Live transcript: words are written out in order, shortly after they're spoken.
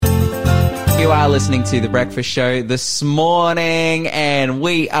You are listening to The Breakfast Show this morning, and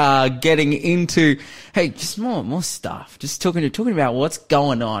we are getting into, just more stuff. Just talking about what's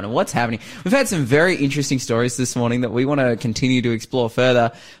going on and what's happening. We've had some very interesting stories this morning that we want to continue to explore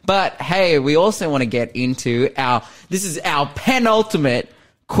further. But hey, we also want to get into this is our penultimate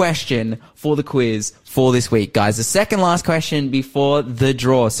question for the quiz for this week, guys. The second last question before the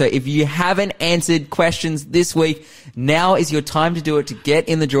draw. So if you haven't answered questions this week, now is your time to do it, to get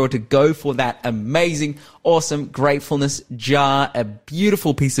in the draw, to go for that amazing, awesome gratefulness jar, a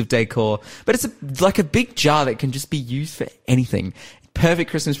beautiful piece of decor. But it's like a big jar that can just be used for anything.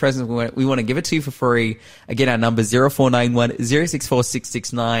 Perfect Christmas present. We want to give it to you for free. Again, our number 0491 064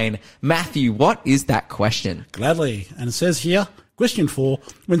 669. Matthew, what is that question? Gladly. And it says here, question 4,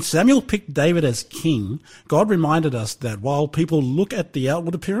 when Samuel picked David as king, God reminded us that while people look at the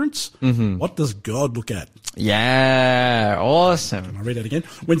outward appearance, what does God look at? Yeah, awesome. I'll read that again.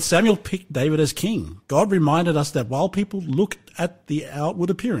 When Samuel picked David as king, God reminded us that while people look at the outward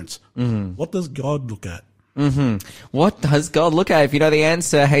appearance, what does God look at? What does God look at? If you know the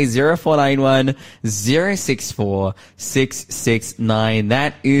answer, hey, 0491 064 669.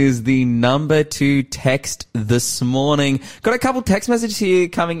 That is the number to text this morning. Got a couple text messages here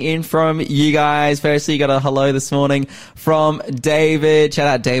coming in from you guys. Firstly, you got a hello this morning from David. Shout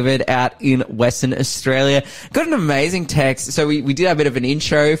out David out in Western Australia. Got an amazing text. So we did a bit of an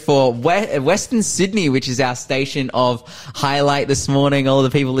intro for Western Sydney, which is our station of highlight this morning. All the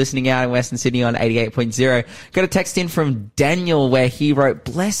people listening out in Western Sydney on 88.0. Got a text in from Daniel where he wrote,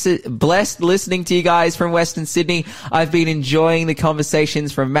 blessed listening to you guys from Western Sydney. I've been enjoying the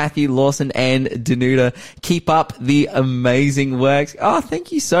conversations from Matthew, Lawson and Danuta. Keep up the amazing work. Oh,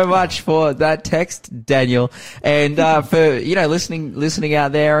 thank you so much for that text, Daniel. And, for, listening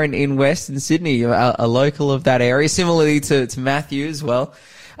out there in Western Sydney, a local of that area, similarly to Matthew as well.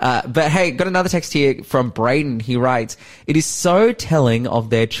 But hey, got another text here from Braden. He writes, it is so telling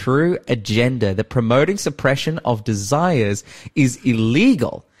of their true agenda that promoting suppression of desires is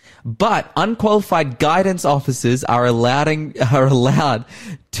illegal, but unqualified guidance officers are allowed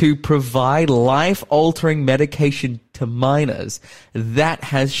to provide life-altering medication to minors that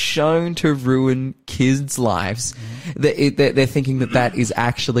has shown to ruin kids' lives. They're thinking that is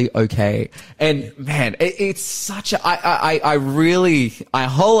actually okay. And man, it's such a, I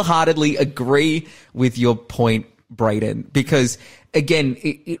wholeheartedly agree with your point, Braden, because again,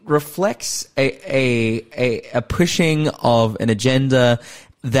 it reflects a pushing of an agenda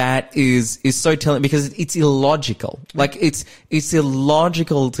that is so telling, because it's illogical. Like it's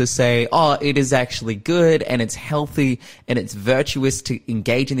illogical to say, oh, it is actually good and it's healthy and it's virtuous to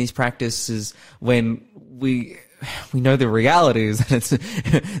engage in these practices when we know the reality is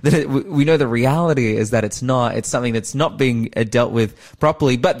that we know the reality is that it's not. It's something that's not being dealt with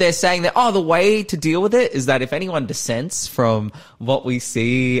properly. But they're saying that, the way to deal with it is that if anyone dissents from what we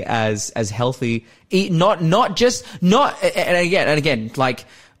see as healthy, and again, like,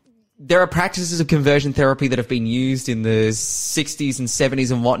 there are practices of conversion therapy that have been used in the 60s and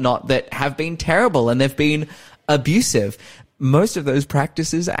 70s and whatnot that have been terrible and they've been abusive. Most of those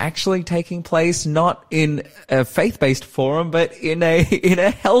practices are actually taking place not in a faith-based forum, but in a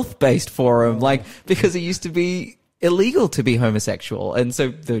health-based forum, like, because it used to be illegal to be homosexual. And so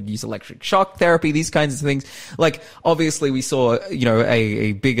they would use electric shock therapy, these kinds of things. Like, obviously we saw,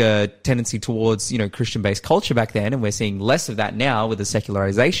 a bigger tendency towards, Christian-based culture back then, and we're seeing less of that now with the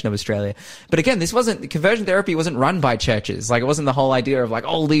secularization of Australia. But again, conversion therapy wasn't run by churches. Like, it wasn't the whole idea of like,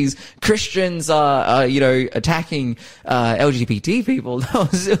 all these Christians are, attacking, LGBT people. No,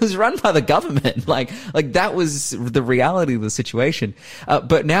 it was run by the government. Like that was the reality of the situation.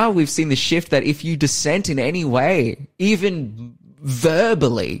 But now we've seen the shift that if you dissent in any way, even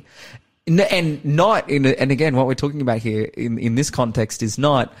verbally, and not in, and again, what we're talking about here in this context is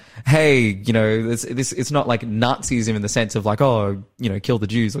not, hey, it's not like Nazism in the sense of like, kill the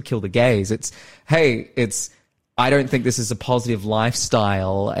Jews or kill the gays. It's, hey, I don't think this is a positive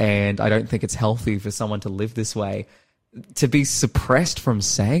lifestyle and I don't think it's healthy for someone to live this way. To be suppressed from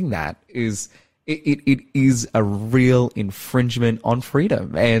saying that is, it is a real infringement on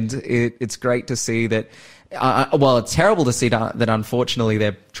freedom. And it's great to see that, it's terrible to see that unfortunately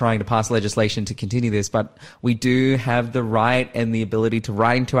they're trying to pass legislation to continue this, but we do have the right and the ability to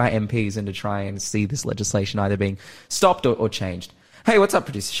write into our MPs and to try and see this legislation either being stopped or changed. Hey, what's up,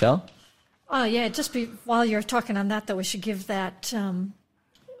 Producer Shell? Oh, yeah, while you're talking on that, though, we should give that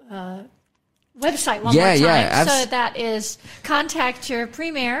website one more time. Yeah, so that is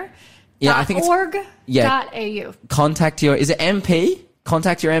contactyourpremier.org.au. Yeah, I think it's, .au. Contact your, is it MP?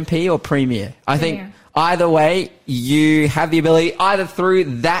 Contact your MP or Premier? I think either way, you have the ability either through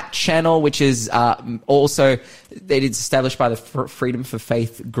that channel, which is also it's established by the Freedom for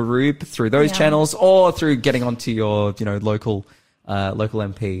Faith group, through those channels, or through getting onto your local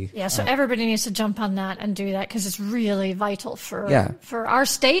MP. Yeah, so everybody needs to jump on that and do that because it's really vital for our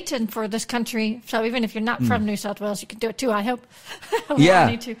state and for this country. So even if you're not from New South Wales, you can do it too, I hope. We all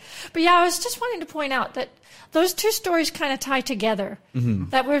need to. But I was just wanting to point out that those two stories kind of tie together.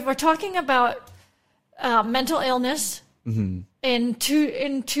 That we're talking about mental illness in two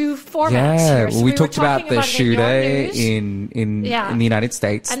formats. Yeah, here. So we talked about the shooter in the United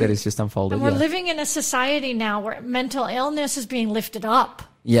States that has just unfolded. And we're living in a society now where mental illness is being lifted up.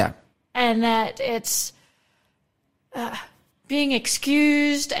 Yeah. And that it's being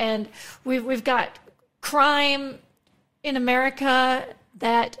excused, and we've got crime in America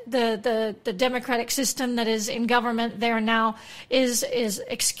that the democratic system that is in government there now is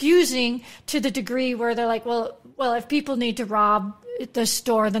excusing to the degree where they're like, well, if people need to rob the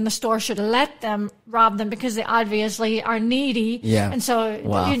store, then the store should let them rob them because they obviously are needy. Yeah. And so,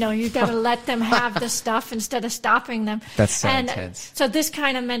 you've got to let them have the stuff instead of stopping them. That's so intense. So this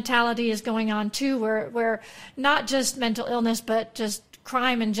kind of mentality is going on too, where not just mental illness, but just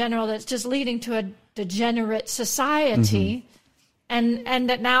crime in general, that's just leading to a degenerate society. And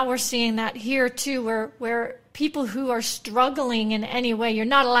that now we're seeing that here too, where people who are struggling in any way, you're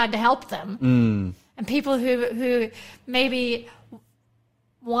not allowed to help them. And people who maybe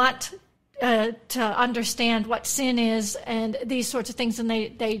want to understand what sin is and these sorts of things, and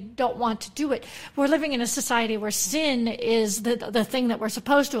they don't want to do it. We're living in a society where sin is the thing that we're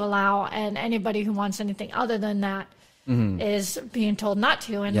supposed to allow, and anybody who wants anything other than that is being told not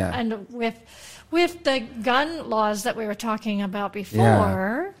to. And with the gun laws that we were talking about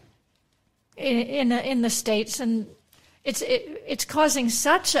before in the States, and it's causing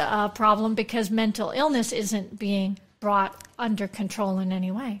such a problem because mental illness isn't being brought under control in any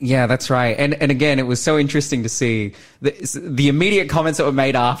way. Yeah, that's right. And again, it was so interesting to see the immediate comments that were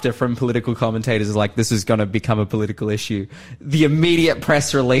made after from political commentators is like, this is going to become a political issue. The immediate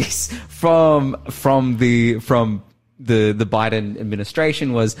press release from the Biden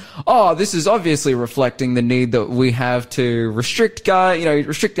administration was, this is obviously reflecting the need that we have to restrict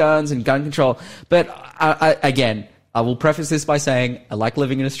guns and gun control. But I will preface this by saying I like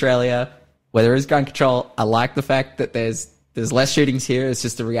living in Australia where there is gun control. I like the fact that there's less shootings here. It's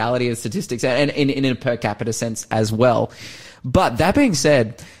just the reality of statistics and in a per capita sense as well. But that being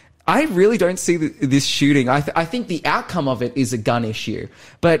said, I really don't see this shooting. I think the outcome of it is a gun issue.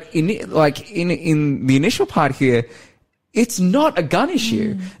 But in the initial part here, it's not a gun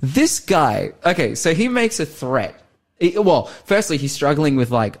issue. This guy, so he makes a threat. Firstly, he's struggling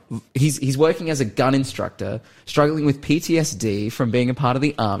with he's working as a gun instructor, struggling with PTSD from being a part of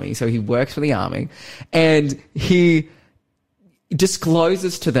the army. So he works for the army, and he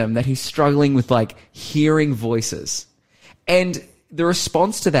discloses to them that he's struggling with hearing voices. And the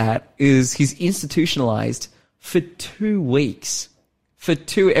response to that is he's institutionalized for 2 weeks.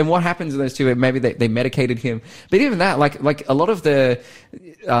 And what happens in those 2? Maybe they medicated him, but even that, like a lot of the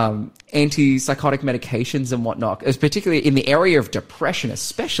antipsychotic medications and whatnot, particularly in the area of depression,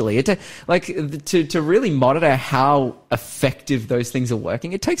 especially, to really monitor how effective those things are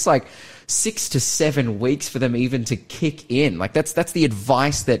working, it takes 6 to 7 weeks for them even to kick in. That's the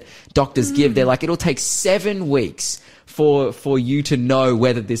advice that doctors give. They're like, it'll take 7 weeks for you to know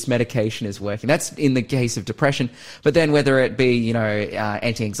whether this medication is working. That's in the case of depression. But then whether it be,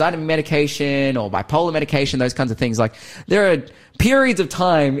 anti-anxiety medication or bipolar medication, those kinds of things, there are periods of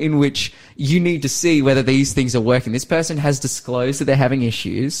time in which you need to see whether these things are working. This person has disclosed that they're having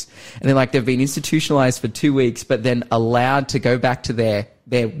issues, and they've been institutionalized for 2 weeks, but then allowed to go back to their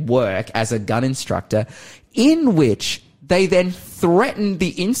work as a gun instructor, in which they then threaten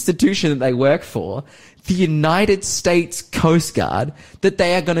the institution that they work for, the United States Coast Guard, that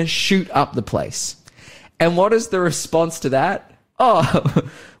they are going to shoot up the place. And what is the response to that?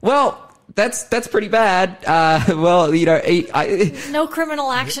 That's pretty bad. No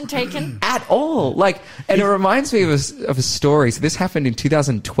criminal action taken at all. And it reminds me of a story. So this happened in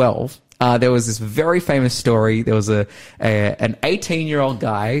 2012. There was this very famous story. There was an 18-year-old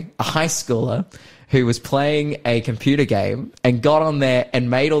guy, a high schooler, who was playing a computer game and got on there and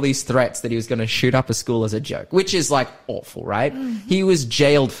made all these threats that he was going to shoot up a school as a joke, which is awful, right? He was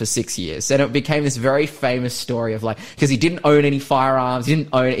jailed for 6 years, and it became this very famous story of because he didn't own any firearms,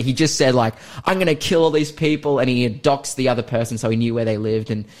 he just said I'm going to kill all these people, and he had doxed the other person so he knew where they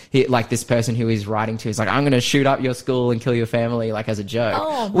lived, and he, this person who he's writing to is I'm going to shoot up your school and kill your family as a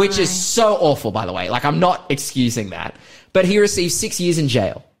joke, which is so awful, by the way. I'm not excusing that, but he received 6 years in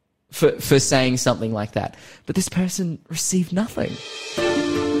jail for saying something like that. But this person received nothing.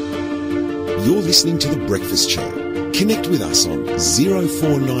 You're listening to The Breakfast Show. Connect with us on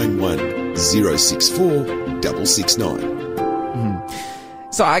 0491 064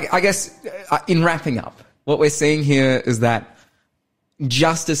 669. So I guess in wrapping up, what we're seeing here is that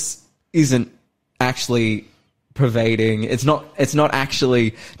justice isn't actually pervading. It's not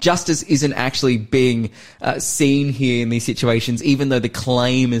actually, justice isn't actually being seen here in these situations, even though the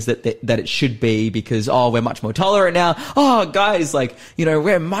claim is that it should be, because, we're much more tolerant now. Guys,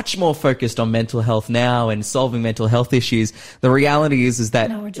 we're much more focused on mental health now and solving mental health issues. The reality is that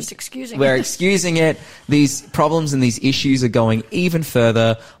no, we're just excusing we're it. excusing it. These problems and these issues are going even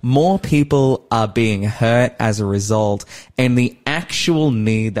further. More people are being hurt as a result. And the actual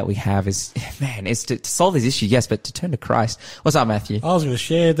need that we have is to solve these issues, yes, but to turn to Christ. What's up, Matthew? I was going to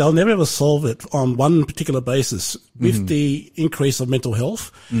share, they'll never ever solve it on one particular basis. With the increase of mental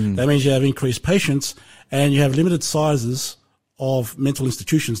health, that means you have increased patients and you have limited sizes of mental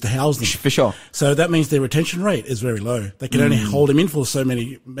institutions to house them. For sure. So that means their retention rate is very low. They can only hold them in for so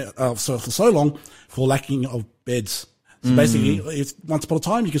long for lacking of beds. So basically, once upon a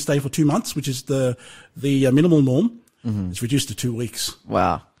time, you could stay for 2 months, which is the minimal norm. It's reduced to 2 weeks.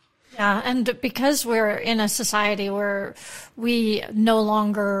 Wow. Yeah, and because we're in a society where we no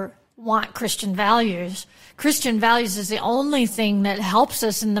longer want Christian values is the only thing that helps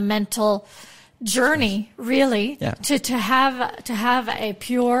us in the mental journey, really, to have a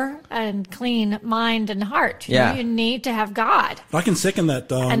pure and clean mind and heart. You know, you need to have God. I can second that.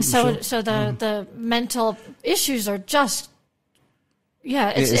 And so the mental issues are just,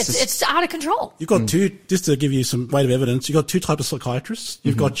 it's out of control. You've got two, just to give you some weight of evidence, you've got two types of psychiatrists.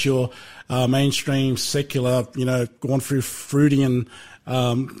 You've got your mainstream, secular, gone through Freudian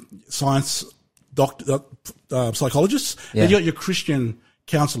science psychologists. And you got your Christian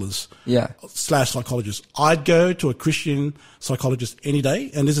counselors / psychologists. I'd go to a Christian psychologist any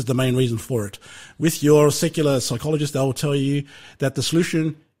day, and this is the main reason for it. With your secular psychologist, they will tell you that the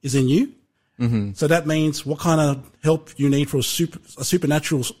solution is in you. So that means what kind of help you need for a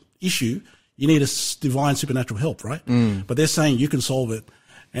supernatural issue, you need a divine supernatural help, right? But they're saying you can solve it.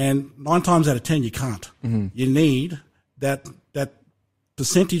 And 9 times out of 10, you can't. You need that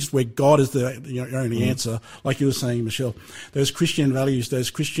percentage where God is your only answer, like you were saying, Michelle. Those Christian values,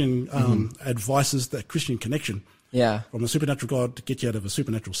 those Christian advices, that Christian connection. From a supernatural God to get you out of a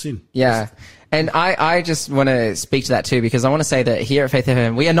supernatural sin. And I just want to speak to that too, because I want to say that here at Faith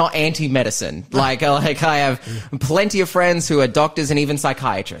FM, we are not anti-medicine. Like I have plenty of friends who are doctors and even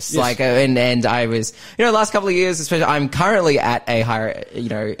psychiatrists. Yes. And I was, the last couple of years, especially, I'm currently at a higher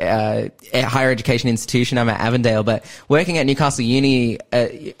education institution. I'm at Avondale, but working at Newcastle Uni,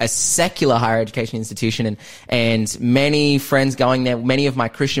 a secular higher education institution, and many friends going there, many of my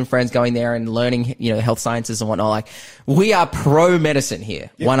Christian friends going there and learning, health sciences and whatnot. We are pro-medicine here,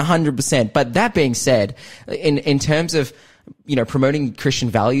 100%. But that being said, in terms of, promoting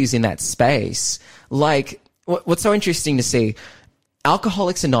Christian values in that space, what's so interesting to see,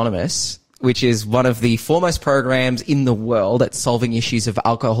 Alcoholics Anonymous, which is one of the foremost programs in the world at solving issues of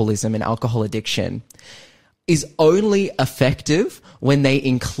alcoholism and alcohol addiction, is only effective when they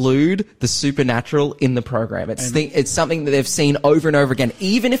include the supernatural in the program. It's something that they've seen over and over again,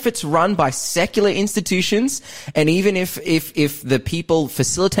 even if it's run by secular institutions, and even if the people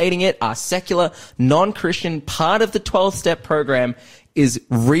facilitating it are secular, non-Christian. Part of the 12-step program is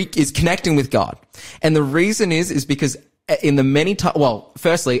connecting with God. And the reason is because in the many times,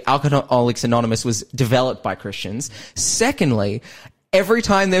 firstly, Alcoholics Anonymous was developed by Christians. Secondly, every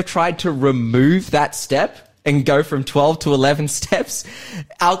time they've tried to remove that step and go from 12 to 11 steps,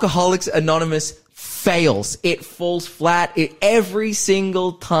 Alcoholics Anonymous fails. It falls flat. Every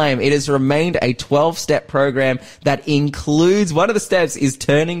single time. It has remained a 12-step program that includes, one of the steps is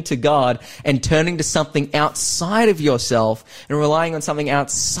turning to God and turning to something outside of yourself and relying on something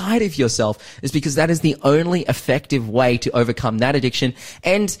outside of yourself, is because that is the only effective way to overcome that addiction.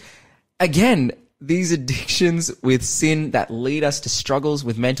 And again, these addictions with sin that lead us to struggles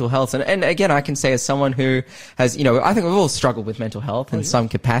with mental health. And again, I can say as someone who has, I think we've all struggled with mental health in some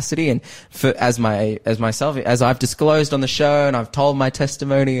capacity. And as myself, as I've disclosed on the show and I've told my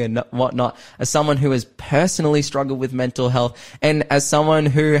testimony and whatnot, as someone who has personally struggled with mental health, and as someone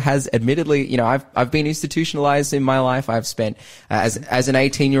who has admittedly, I've been institutionalized in my life. I've spent, as an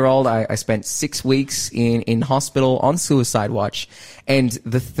 18-year-old, I spent 6 weeks in hospital on suicide watch. And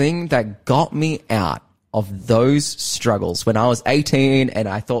the thing that got me out of those struggles, when I was 18 and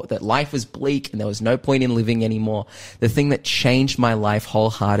I thought that life was bleak and there was no point in living anymore, the thing that changed my life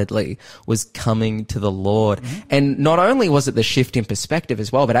wholeheartedly was coming to the Lord. Mm-hmm. And not only was it the shift in perspective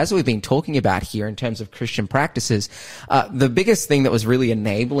as well, but as we've been talking about here in terms of Christian practices, the biggest thing that was really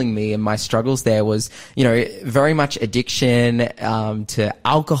enabling me in my struggles there was, very much addiction to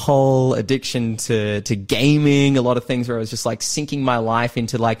alcohol, addiction to gaming, a lot of things where I was just like sinking my life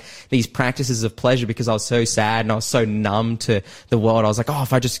into like these practices of pleasure because I was so sad and I was so numb to the world. I was like,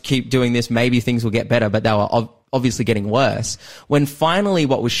 if I just keep doing this, maybe things will get better. But they were obviously getting worse. When finally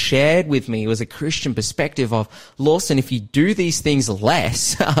what was shared with me was a Christian perspective of, Lawson, if you do these things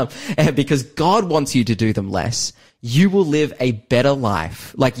less, because God wants you to do them less, you will live a better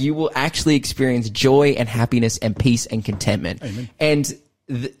life. Like you will actually experience joy and happiness and peace and contentment. Amen. And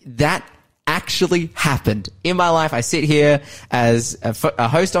that actually happened in my life. I sit here as a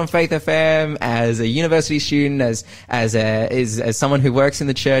host on Faith FM, as a university student, as someone who works in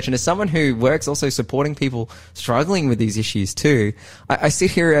the church, and as someone who works also supporting people struggling with these issues too. I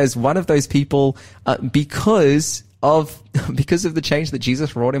sit here as one of those people because of the change that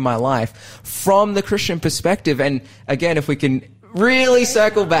Jesus wrought in my life from the Christian perspective. And again, if we can really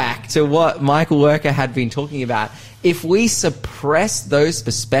circle back to what Michael Worker had been talking about, if we suppress those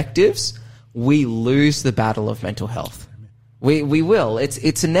perspectives, we lose the battle of mental health. We will.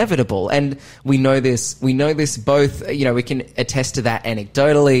 It's inevitable. And we know this. We know this both, we can attest to that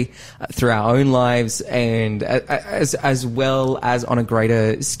anecdotally through our own lives and as well as on a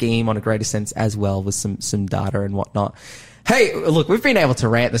greater scheme, on a greater sense as well with some data and whatnot. Hey, look, we've been able to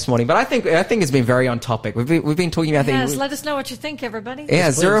rant this morning, but I think it's been very on topic. We've been talking about things. Yes, let us know what you think, everybody.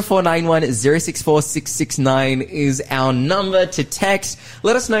 Yeah, 0491 064 669 is our number to text.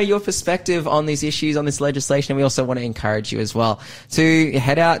 Let us know your perspective on these issues, on this legislation. We also want to encourage you as well to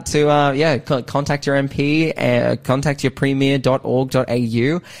head out to, contact your MP, contact your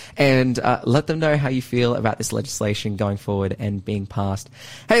premier.org.au and let them know how you feel about this legislation going forward and being passed.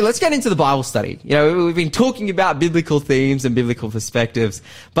 Hey, let's get into the Bible study. We've been talking about biblical themes and biblical perspectives,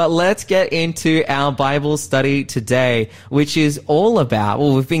 but let's get into our Bible study today, which is all about,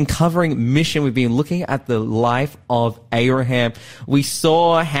 we've been covering mission. We've been looking at the life of Abraham. We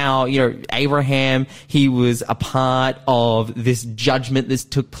saw how, Abraham, he was a part of this judgment that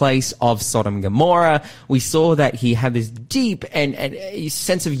took place of Sodom and Gomorrah. We saw that he had this deep and a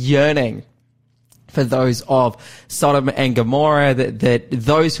sense of yearning for those of Sodom and Gomorrah, that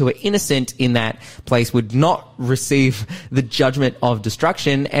those who were innocent in that place would not receive the judgment of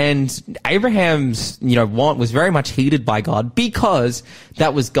destruction. And Abraham's, want was very much heeded by God because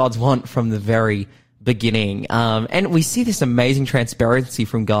that was God's want from the very beginning. And we see this amazing transparency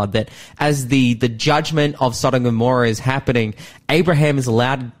from God that as the judgment of Sodom and Gomorrah is happening, Abraham is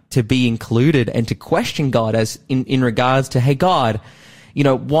allowed to be included and to question God as in regards to, hey, God,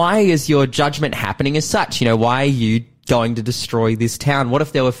 why is your judgment happening as such? Why are you going to destroy this town? What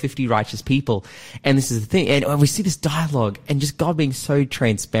if there were 50 righteous people? And this is the thing. And we see this dialogue and just God being so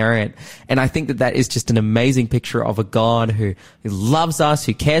transparent. And I think that is just an amazing picture of a God who loves us,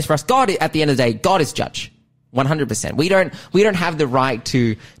 who cares for us. God, at the end of the day, God is judge. 100%. We don't have the right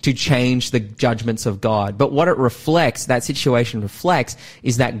to change the judgments of God. But what it reflects, that situation reflects,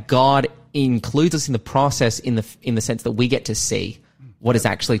 is that God includes us in the process in the sense that we get to see what is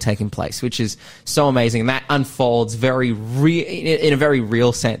actually taking place, which is so amazing. And that unfolds in a very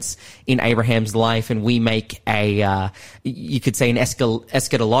real sense in Abraham's life. And we make you could say an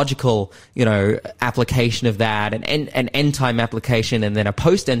eschatological, application of that, an end time application, and then a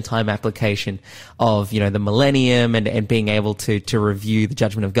post end time application of, the millennium and being able to review the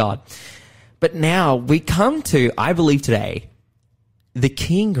judgment of God. But now we come to, I believe today, the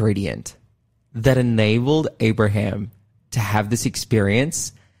key ingredient that enabled Abraham to have this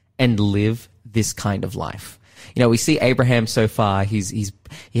experience and live this kind of life. We see Abraham so far. He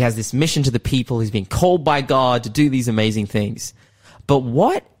has this mission to the people. He's been called by God to do these amazing things. But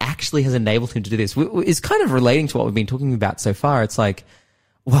what actually has enabled him to do this is kind of relating to what we've been talking about so far. It's like,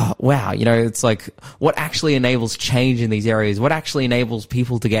 wow, it's like what actually enables change in these areas? What actually enables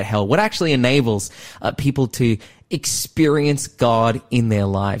people to get help? What actually enables people to experience God in their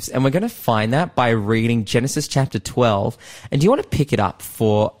lives? And we're going to find that by reading Genesis chapter 12. And do you want to pick it up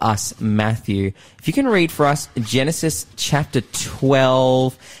for us, Matthew? If you can read for us Genesis chapter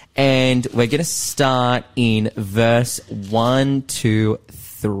 12, and we're going to start in verse 1 to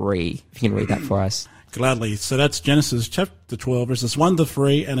 3. If you can read that for us. Gladly. So that's Genesis chapter 12, verses 1 to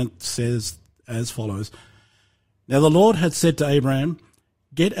 3, and it says as follows. Now the Lord had said to Abraham,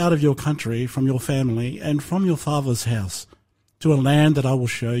 get out of your country, from your family, and from your father's house, to a land that I will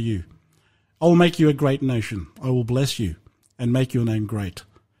show you. I will make you a great nation. I will bless you and make your name great,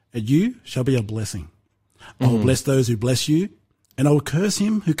 and you shall be a blessing. I will bless those who bless you, and I will curse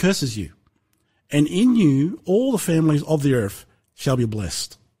him who curses you. And in you all the families of the earth shall be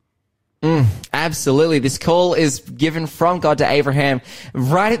blessed. Absolutely. This call is given from God to Abraham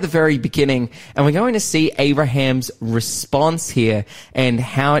right at the very beginning. And we're going to see Abraham's response here and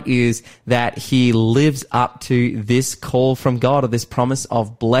how it is that he lives up to this call from God, or this promise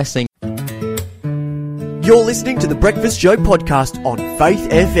of blessing. You're listening to the Breakfast Show podcast on Faith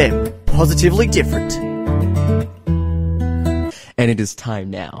FM. Positively different. And it is time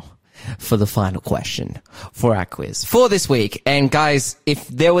now for the final question for our quiz for this week. And guys, if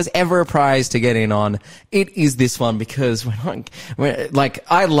there was ever a prize to get in on, it is this one, because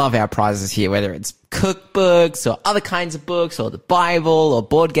I love our prizes here, whether it's cookbooks or other kinds of books or the Bible or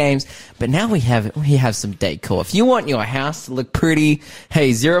board games. But now we have some decor. If you want your house to look pretty,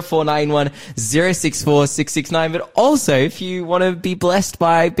 hey, 0491 064 669. But also, if you want to be blessed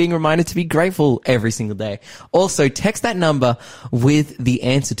by being reminded to be grateful every single day, also text that number with the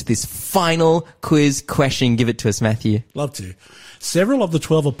answer to this final quiz question. Give it to us, Matthew. Love to. Several of the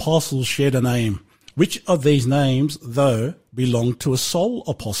 12 apostles shared a name. Which of these names, though, belonged to a sole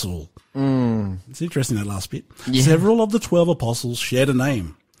apostle? It's interesting, that last bit. Yeah. Several of the 12 apostles shared a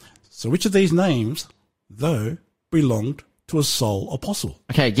name. So which of these names, though, belonged to a sole apostle?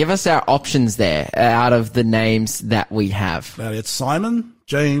 Okay, give us our options there out of the names that we have. It's Simon,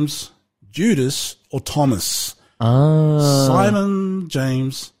 James, Judas, or Thomas. Simon,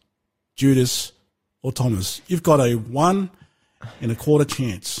 James, Judas, or Thomas. You've got a 1 in a quarter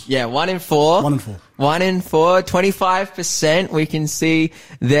chance. Yeah, 1 in 4. 1 in 4. 1 in 4, 25% we can see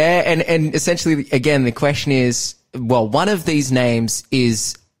there. And essentially, again, the question is, well, one of these names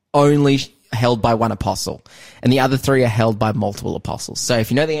is only held by one apostle, and the other 3 are held by multiple apostles. So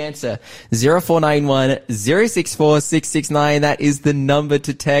if you know the answer, 0491 064 669, that is the number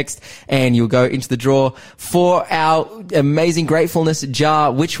to text, and you'll go into the draw for our amazing gratefulness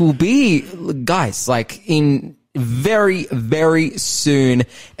jar, which will be, guys, like in very, very soon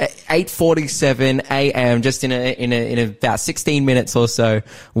at 8:47 a.m. Just in about 16 minutes or so,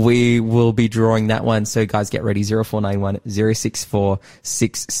 we will be drawing that one. So guys, get ready. 0491 064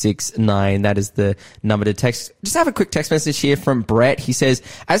 669. That is the number to text. Just have a quick text message here from Brett. He says,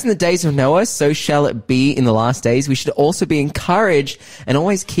 as in the days of Noah, so shall it be in the last days. We should also be encouraged and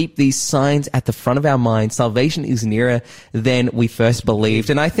always keep these signs at the front of our minds. Salvation is nearer than we first believed.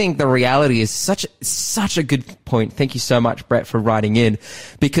 And I think the reality is such a good point. Thank you so much, Brett, for writing in,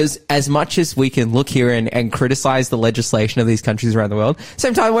 because as much as we can look here and criticize the legislation of these countries around the world,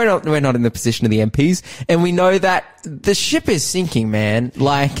 same time we're not in the position of the MPs, and we know that the ship is sinking, man.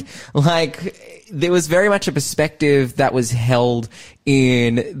 Like there was very much a perspective that was held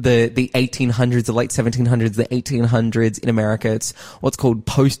in the 1800s, the late 1700s, the 1800s in America. It's what's called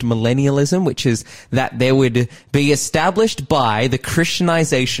post-millennialism, which is that there would be established by the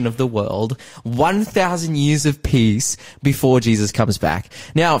Christianization of the world 1,000 years of peace before Jesus comes back.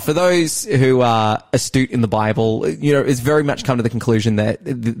 Now, for those who are astute in the Bible, it's very much come to the conclusion that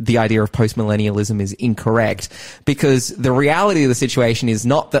the idea of post-millennialism is incorrect, because the reality of the situation is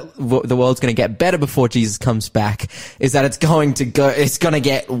not that the world's going to get better before Jesus comes back, is that it's going to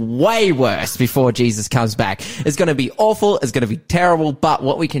get way worse before Jesus comes back. It's going to be awful. It's going to be terrible. But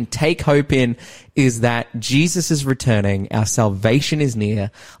what we can take hope in is that Jesus is returning. Our salvation is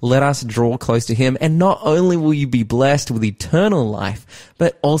near. Let us draw close to him. And not only will you be blessed with eternal life,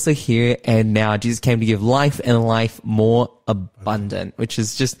 but also here and now. Jesus came to give life and life more abundant, which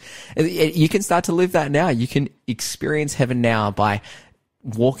is just, you can start to live that now. You can experience heaven now by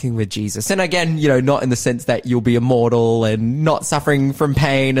walking with Jesus. And again, not in the sense that you'll be immortal and not suffering from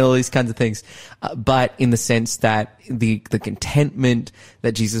pain and all these kinds of things, but in the sense that the contentment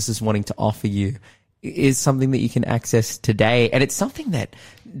that Jesus is wanting to offer you is something that you can access today. And it's something that,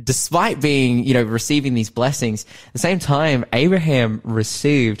 despite being, receiving these blessings, at the same time, Abraham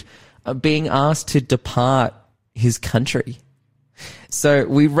received being asked to depart his country. So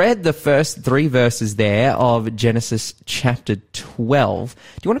we read the first 3 verses there of Genesis chapter 12. Do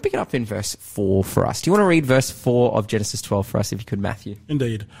you want to pick it up in verse 4 for us? Do you want to read verse 4 of Genesis 12 for us, if you could, Matthew?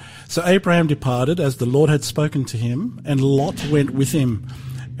 Indeed. So Abraham departed as the Lord had spoken to him, and Lot went with him.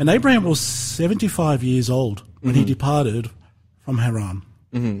 And Abraham was 75 years old when he departed from Haran.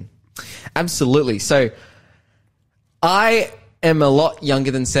 Absolutely. So I am a lot younger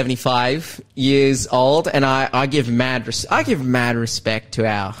than 75 years old, and I give mad respect to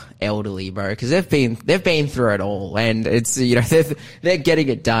our elderly, bro, because they've been through it all, and it's, you know, they're getting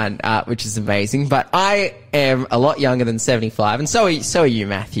it done, which is amazing. But I am a lot younger than 75, and so are you,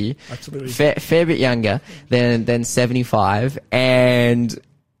 Matthew. Absolutely. Fair bit younger than 75, and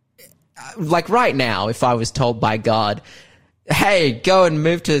like right now, if I was told by God, hey, go and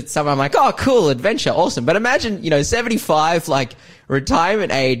move to somewhere, I'm like, oh, cool, adventure, awesome. But imagine, 75, like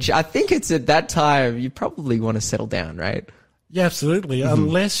retirement age. I think it's at that time you probably want to settle down, right? Yeah, absolutely. Mm-hmm.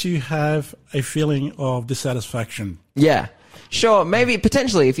 Unless you have a feeling of dissatisfaction. Yeah. Sure, maybe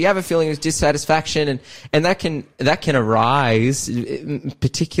potentially if you have a feeling of dissatisfaction and that can arise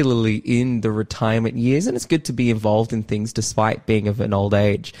particularly in the retirement years, and it's good to be involved in things despite being of an old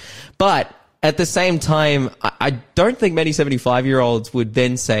age. But at the same time, I don't think many 75-year-olds would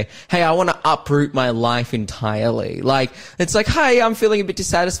then say, hey, I want to uproot my life entirely. Like, it's like, hey, I'm feeling a bit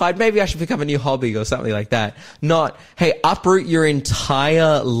dissatisfied. Maybe I should pick up a new hobby or something like that. Not, hey, uproot your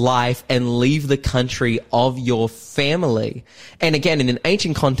entire life and leave the country of your family. And again, in an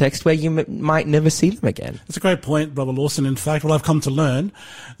ancient context where you might never see them again. That's a great point, Brother Lawson. In fact, what I've come to learn,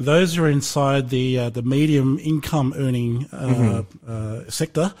 those who are inside the medium income earning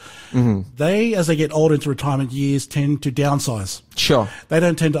sector, they, as they get older into retirement years, tend to downsize. Sure. They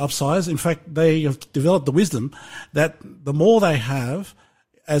don't tend to upsize. In fact, they have developed the wisdom that the more they have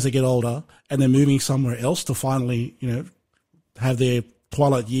as they get older and they're moving somewhere else to finally, have their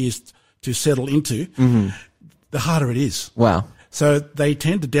twilight years to settle into, the harder it is. Wow. So they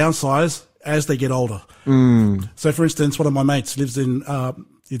tend to downsize as they get older. So, for instance, one of my mates lives in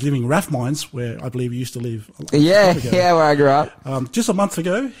he's living in Rathmines, where I believe he used to live. Yeah, where I grew up. Just a month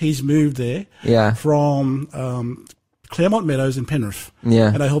ago, he's moved there from Claremont Meadows in Penrith.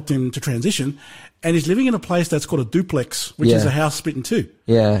 Yeah. And I helped him to transition. And he's living in a place that's called a duplex, which is a house split in two.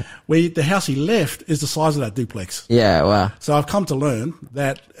 Yeah. Where the house he left is the size of that duplex. Yeah, wow. So I've come to learn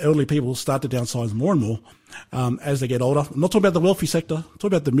that elderly people start to downsize more and more as they get older. I'm not talking about the wealthy sector, I'm talking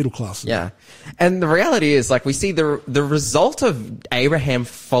about the middle class. Yeah. And the reality is, like, we see the result of Abraham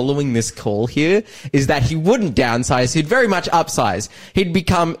following this call here is that he wouldn't downsize, he'd very much upsize. He'd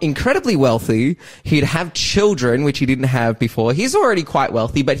become incredibly wealthy, he'd have children, which he didn't have before. He's already quite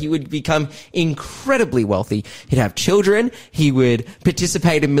wealthy, but he would become incredibly wealthy. He'd have children, he would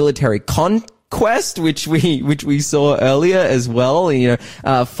participate in military conquest, which we saw earlier as well,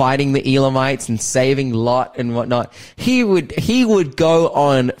 fighting the Elamites and saving Lot and whatnot. He would go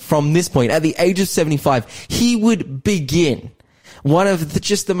on from this point. At the age of 75, he would begin one of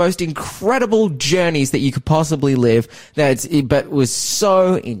just the most incredible journeys that you could possibly live, but was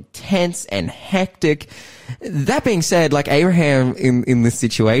so intense and hectic. That being said, like Abraham in this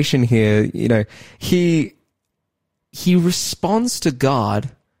situation here, he responds to God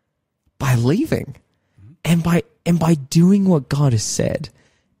by leaving and by doing what God has said.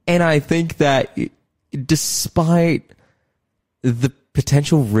 And I think that despite the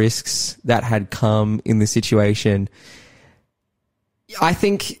potential risks that had come in the situation, I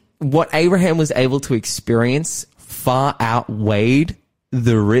think what Abraham was able to experience far outweighed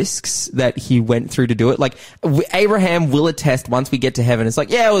the risks that he went through to do it. Like, Abraham will attest once we get to heaven, it's like,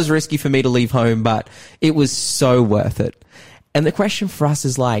 yeah, it was risky for me to leave home, but it was so worth it. And the question for us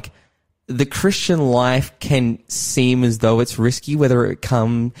is like, the Christian life can seem as though it's risky, whether it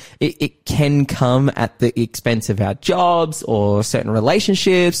can come at the expense of our jobs or certain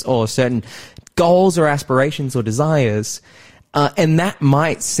relationships or certain goals or aspirations or desires. And that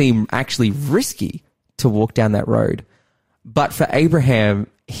might seem actually risky to walk down that road. But for Abraham,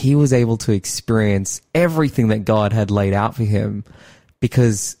 he was able to experience everything that God had laid out for him,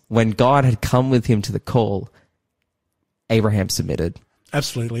 because when God had come with him to the call, Abraham submitted.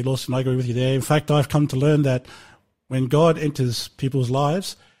 Absolutely, Lawson, I agree with you there. In fact, I've come to learn that when God enters people's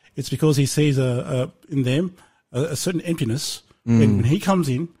lives, it's because he sees in them a certain emptiness. When he comes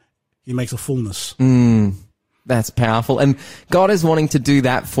in, he makes a fullness. That's powerful. And God is wanting to do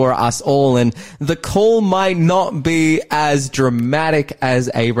that for us all. And the call might not be as dramatic as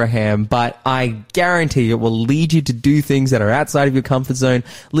Abraham, but I guarantee it will lead you to do things that are outside of your comfort zone,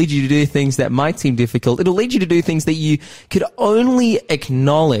 lead you to do things that might seem difficult. It'll lead you to do things that you could only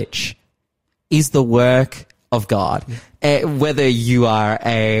acknowledge is the work of God. Whether you are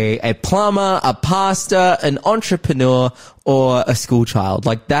a plumber, a pastor, an entrepreneur, or a school child,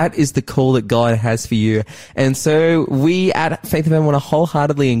 like that is the call that God has for you. And so we at Faith FM want to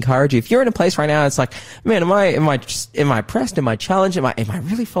wholeheartedly encourage you. If you're in a place right now, it's like, man, am I pressed? Am I challenged? Am I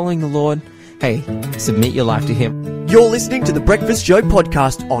really following the Lord? Hey, submit your life to Him. You're listening to the Breakfast Show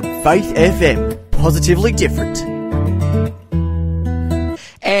podcast on Faith FM. Positively different.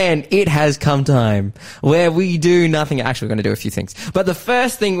 And it has come time where we do nothing. Actually, we're going to do a few things. But the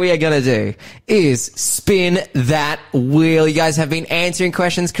first thing we are going to do is spin that wheel. You guys have been answering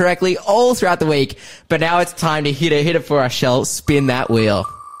questions correctly all throughout the week. But now it's time to hit it for us, Shell. Spin that wheel.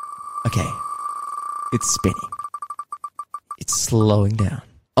 Okay. It's spinning. It's slowing down.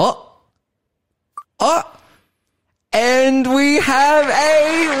 Oh! And we have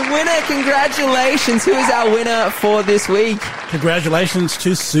a winner. Congratulations. Who is our winner for this week? Congratulations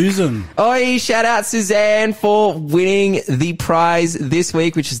to Susan. Oi, shout out Suzanne for winning the prize this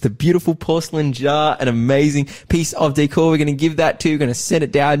week, which is the beautiful porcelain jar, an amazing piece of decor. We're going to give that to you. We're going to send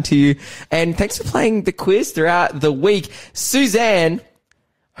it down to you. And thanks for playing the quiz throughout the week. Suzanne,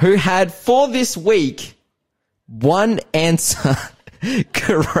 who had for this week one answer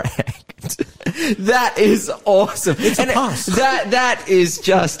correct. That is awesome. It's a pass. That is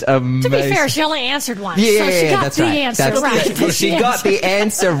just amazing. To be fair, she only answered once. Yeah, so she got that's the right. answer right. She got the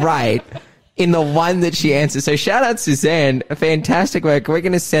answer right in the one that she answered. So shout out Suzanne. Fantastic work. We're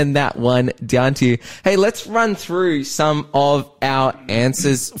going to send that one down to you. Hey, let's run through some of our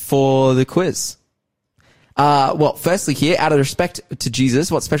answers for the quiz. Well, firstly here, out of respect to Jesus,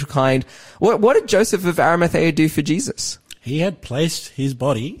 what did Joseph of Arimathea do for Jesus? He had placed his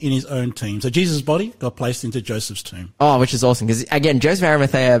body in his own tomb. So Jesus' body got placed into Joseph's tomb. Oh, which is awesome. Because again, Joseph of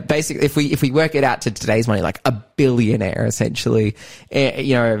Arimathea, basically, if we work it out to today's money, like a billionaire, essentially,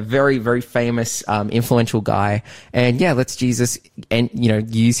 a very, very famous, influential guy. And yeah, let's Jesus and,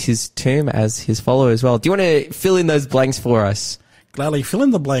 use his tomb as his follower as well. Do you want to fill in those blanks for us? Gladly fill in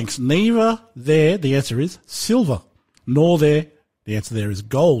the blanks. Neither there, the answer is silver, nor there, the answer there is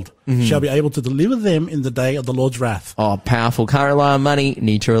gold, shall be able to deliver them in the day of the Lord's wrath. Oh, powerful. Can't rely on money.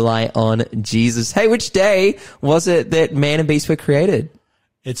 Need to rely on Jesus. Hey, which day was it that man and beast were created?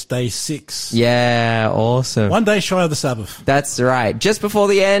 It's day 6. Yeah, awesome. One day shy of the Sabbath. That's right. Just before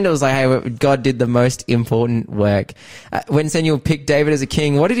the end, it was like, hey, God did the most important work. When Samuel picked David as a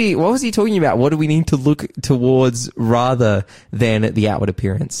king, what was he talking about? What do we need to look towards rather than the outward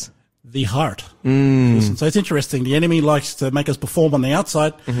appearance? The heart. So it's interesting. The enemy likes to make us perform on the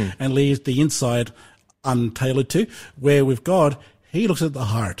outside and leave the inside untailored to. Where with God, he looks at the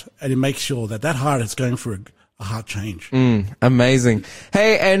heart and he makes sure that heart is going for a heart change. Amazing.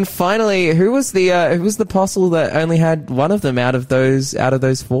 Hey, and finally, who was the apostle that only had one of them out of those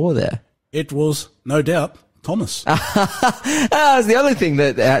 4 there? It was no doubt Thomas. That's the only thing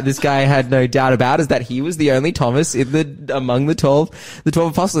that this guy had no doubt about, is that he was the only Thomas among the 12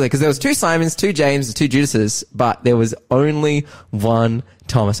 apostles there, because there was 2 Simons, 2 James, 2 Judases, but there was only one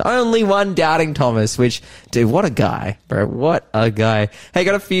Thomas. Only one doubting Thomas, which, dude, what a guy, bro. What a guy. Hey,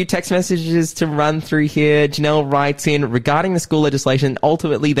 got a few text messages to run through here. Janelle writes in, regarding the school legislation,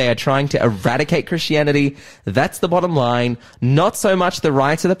 ultimately they are trying to eradicate Christianity. That's the bottom line. Not so much the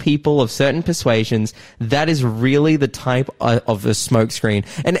rights of the people of certain persuasions. That is really the type of a smokescreen.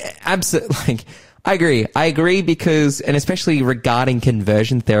 And absolutely, I agree because, and especially regarding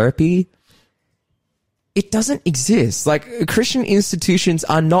conversion therapy, it doesn't exist. Like, Christian institutions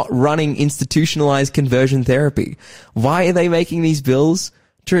are not running institutionalized conversion therapy. Why are they making these bills?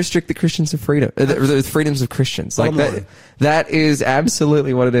 To restrict the Christians of freedom, the freedoms of Christians. Like that is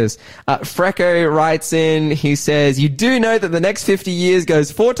absolutely what it is. Freco writes in, he says, you do know that the next 50 years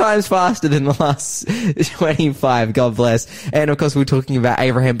goes 4 times faster than the last 25. God bless. And of course, we're talking about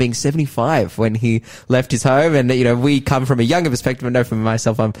Abraham being 75 when he left his home. And, we come from a younger perspective. I know for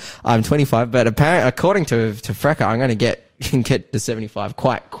myself, I'm 25, but apparently, according to Freco, I'm going to get to 75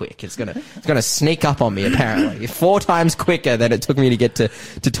 quite quick. It's gonna sneak up on me, apparently. 4 times quicker than it took me to get to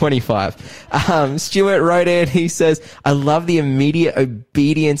 25. Stuart wrote in, he says, I love the immediate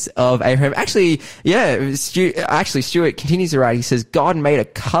obedience of Abraham. Actually, yeah, Stuart continues to write, he says, God made a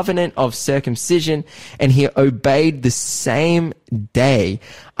covenant of circumcision and he obeyed the same day.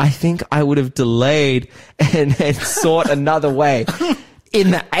 I think I would have delayed and sought another way.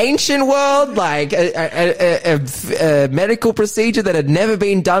 In the ancient world, like a medical procedure that had never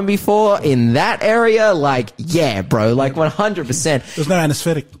been done before in that area, like, yeah, bro, like 100%. There's no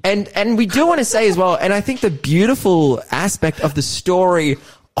anesthetic. And we do want to say as well, and I think the beautiful aspect of the story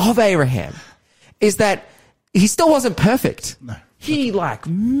of Abraham is that he still wasn't perfect. No. He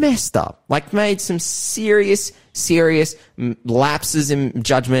messed up, made some serious lapses in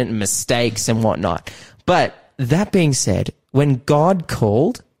judgment, mistakes and whatnot. But that being said, when God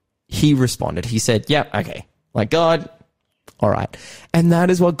called, he responded. He said, yep, okay. God, all right. And that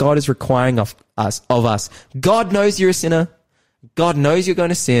is what God is requiring of us. God knows you're a sinner. God knows you're going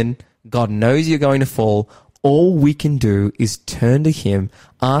to sin. God knows you're going to fall. all we can do is turn to him,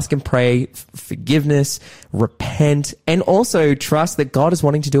 ask and pray for forgiveness, repent, and also trust that God is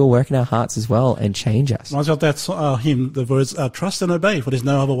wanting to do a work in our hearts as well and change us. Reminds me of that hymn, the words, trust and obey, for there's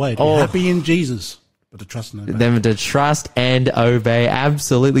no other way. To be happy in Jesus, but to trust and obey. Them to trust and obey.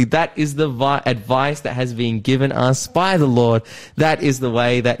 Absolutely. That is the advice that has been given us by the Lord. That is the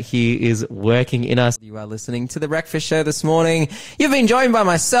way that he is working in us. You are listening to The Breakfast Show this morning. You've been joined by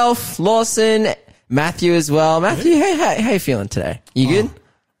myself, Lawson, Matthew as well. Matthew, how you feeling today? You good?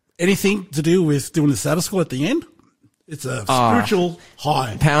 Anything to do with doing the Sabbath school at the end? It's a spiritual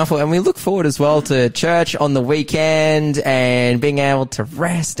high. Powerful. And we look forward as well to church on the weekend and being able to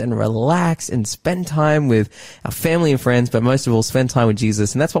rest and relax and spend time with our family and friends, but most of all, spend time with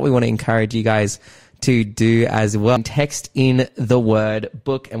Jesus. And that's what we want to encourage you guys to do as well. Text in the word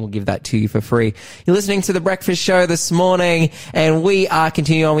book and we'll give that to you for free. You're listening to The Breakfast Show this morning and we are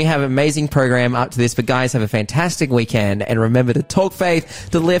continuing on. We have an amazing program up to this, but guys, have a fantastic weekend and remember to talk faith,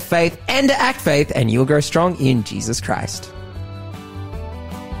 to live faith and to act faith, and you'll grow strong in Jesus Christ.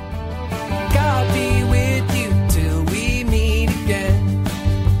 God be with you till we meet again.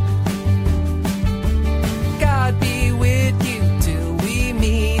 God be with you till we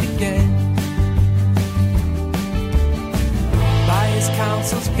meet again. By his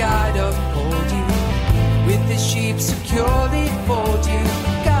counsel's guide uphold you, with his sheep securely fold you.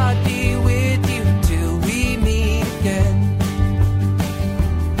 God be with you till we meet again.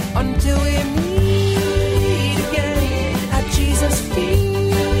 Until we meet again at Jesus'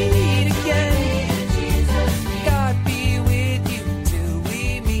 feet again. God be with you till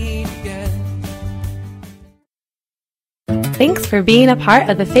we meet again. Thanks for being a part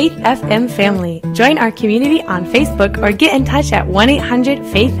of the Faith FM family. Join our community on Facebook or get in touch at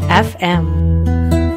 1-800-FAITH-FM.